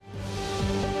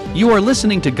You are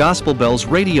listening to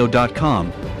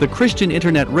GospelBellsRadio.com, the Christian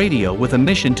internet radio with a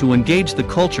mission to engage the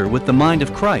culture with the mind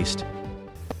of Christ.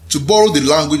 To borrow the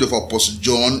language of Apostle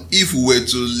John, if we were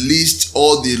to list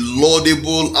all the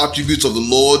laudable attributes of the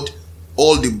Lord,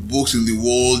 all the books in the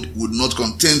world would not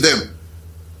contain them.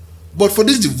 But for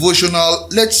this devotional,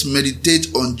 let's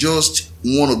meditate on just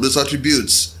one of those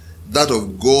attributes, that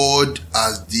of God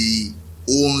as the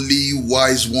only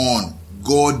wise one,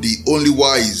 God the only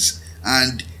wise.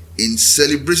 And in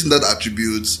celebrating that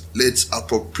attribute, let's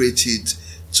appropriate it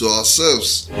to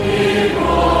ourselves. Immortal,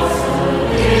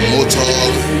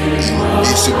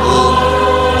 invisible,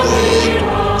 God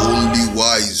only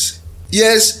wise.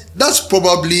 Yes, that's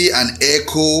probably an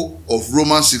echo of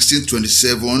Romans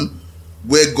 16:27,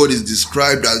 where God is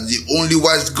described as the only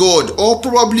wise God, or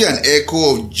probably an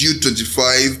echo of Jude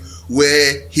 25,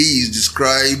 where he is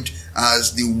described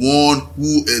as the one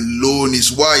who alone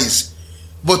is wise.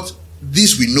 But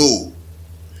this we know: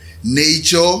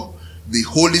 nature, the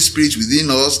Holy Spirit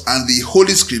within us, and the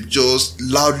Holy Scriptures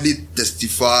loudly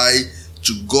testify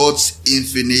to God's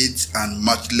infinite and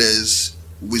matchless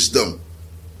wisdom.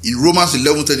 In Romans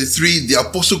 11:33, the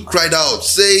apostle cried out,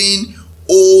 saying,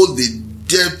 "Oh, the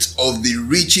depth of the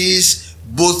riches,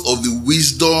 both of the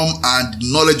wisdom and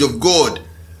knowledge of God!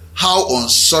 How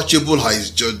unsearchable are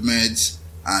his judgments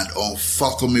and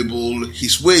unfathomable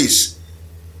his ways."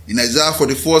 In Isaiah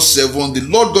 44:7, the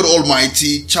Lord God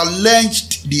Almighty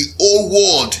challenged the whole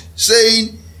world,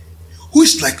 saying, "Who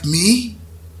is like me?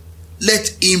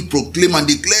 Let him proclaim and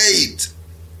declare it.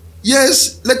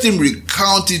 Yes, let him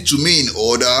recount it to me in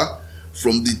order,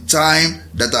 from the time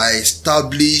that I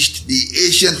established the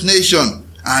ancient nation,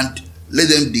 and let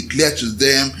them declare to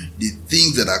them the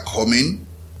things that are coming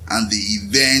and the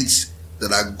events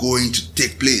that are going to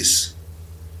take place."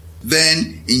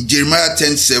 Then in Jeremiah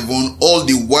 10:7, all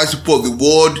the wise people of the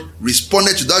world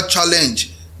responded to that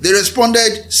challenge. They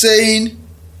responded saying,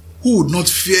 "Who would not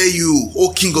fear you, O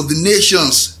King of the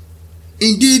nations?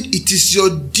 Indeed, it is your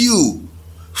due,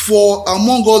 for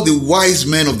among all the wise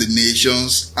men of the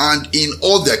nations and in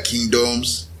all their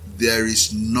kingdoms, there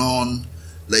is none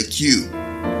like you."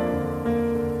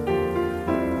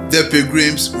 Dear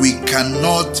pilgrims, we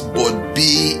cannot but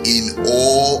be in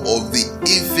awe of the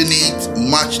infinite,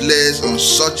 matchless,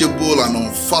 unsearchable, and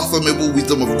unfathomable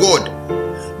wisdom of God.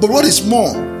 But what is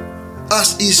more,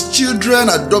 as his children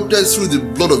adopted through the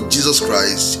blood of Jesus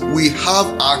Christ, we have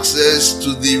access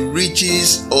to the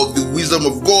riches of the wisdom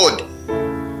of God.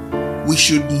 We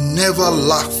should never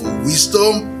lack for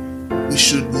wisdom. We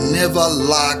should never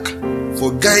lack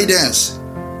for guidance.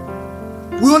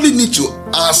 We only need to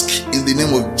ask in the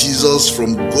name of Jesus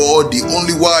from God, the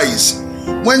only wise.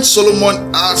 When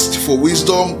Solomon asked for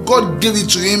wisdom, God gave it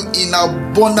to him in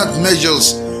abundant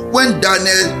measures. When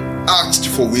Daniel asked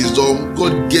for wisdom,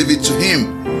 God gave it to him.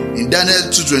 In Daniel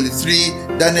 2:23,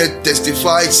 Daniel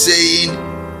testified, saying,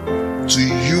 "To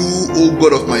you, O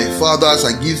God of my fathers,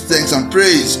 I give thanks and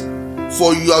praise,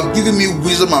 for you have given me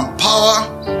wisdom and power.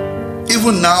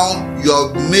 Even now you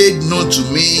have made known to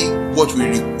me what we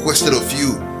requested of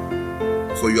you,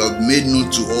 for you have made known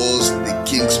to us the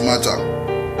king's matter."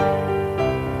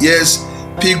 Yes,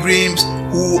 pilgrims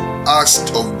who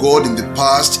asked of God in the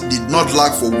past did not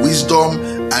lack for wisdom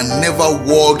and never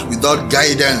walked without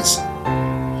guidance.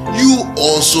 You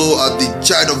also are the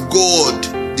child of God,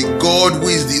 the God who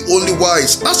is the only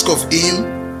wise. Ask of him,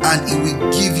 and he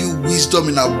will give you wisdom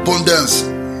in abundance.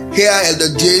 Here,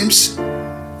 Elder James,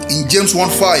 in James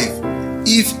 1:5,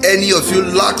 "If any of you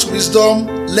lacks wisdom,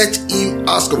 let him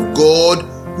ask of God,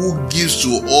 who gives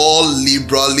to all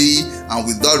liberally and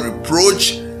without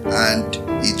reproach, and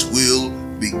it will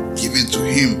be given to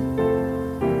him."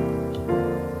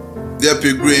 Dear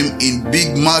pilgrim, in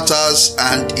big matters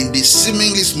and in the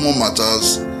seemingly small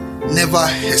matters, never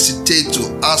hesitate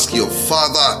to ask your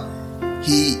Father.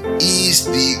 He is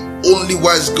the only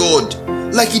wise God,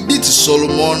 like he did to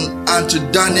Solomon and to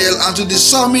Daniel and to the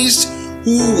psalmist,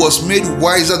 who was made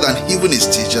wiser than even his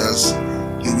teachers.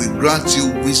 He will grant you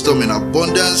wisdom in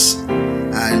abundance,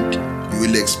 and you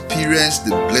will experience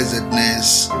the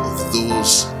blessedness of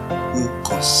those who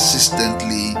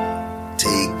consistently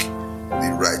take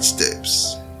the right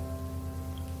steps.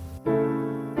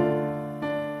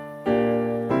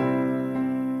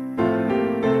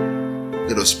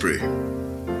 Let us pray.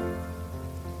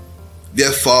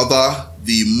 Dear Father,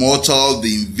 the immortal,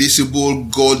 the invisible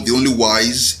God, the only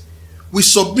wise, we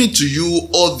submit to you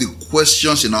all the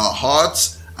questions in our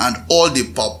hearts and all the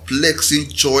perplexing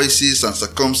choices and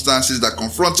circumstances that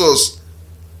confront us.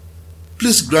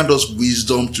 Please grant us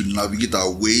wisdom to navigate our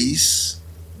ways.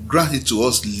 Grant it to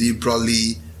us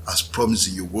liberally as promised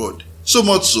in your word. So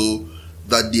much so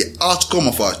that the outcome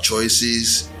of our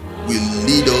choices will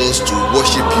lead us to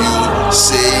worship you,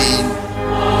 saying,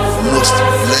 most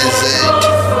blessed,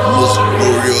 most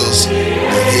glorious,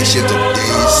 the ancient of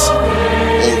days,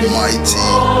 almighty,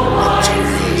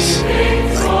 victorious,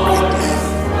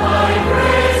 thy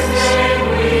great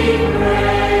name.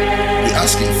 We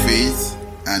ask in faith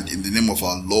and in the name of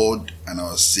our Lord and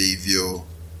our Savior,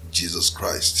 Jesus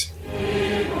Christ.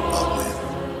 Amen.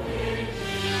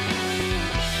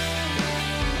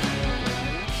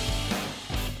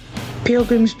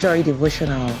 Pilgrim's Joy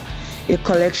Devotional, a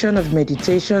collection of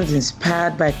meditations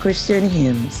inspired by Christian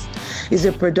hymns, is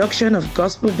a production of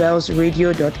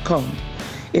GospelBellsRadio.com,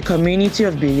 a community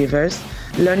of believers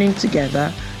learning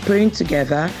together, praying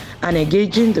together, and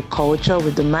engaging the culture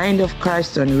with the mind of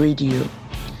Christ on radio.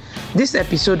 This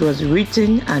episode was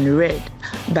written and read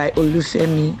by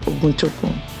Olufemi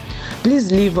Oguntokun.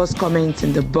 Please leave us comments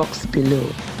in the box below.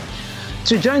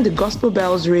 To join the Gospel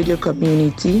Bells radio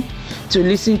community, to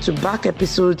listen to back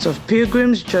episodes of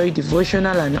Pilgrim's Joy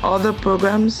Devotional and other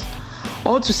programs,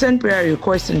 or to send prayer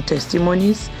requests and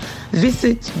testimonies,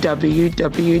 visit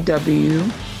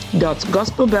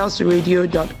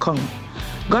www.gospelbellsradio.com.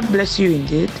 God bless you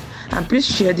indeed, and please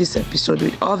share this episode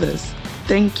with others.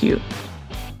 Thank you.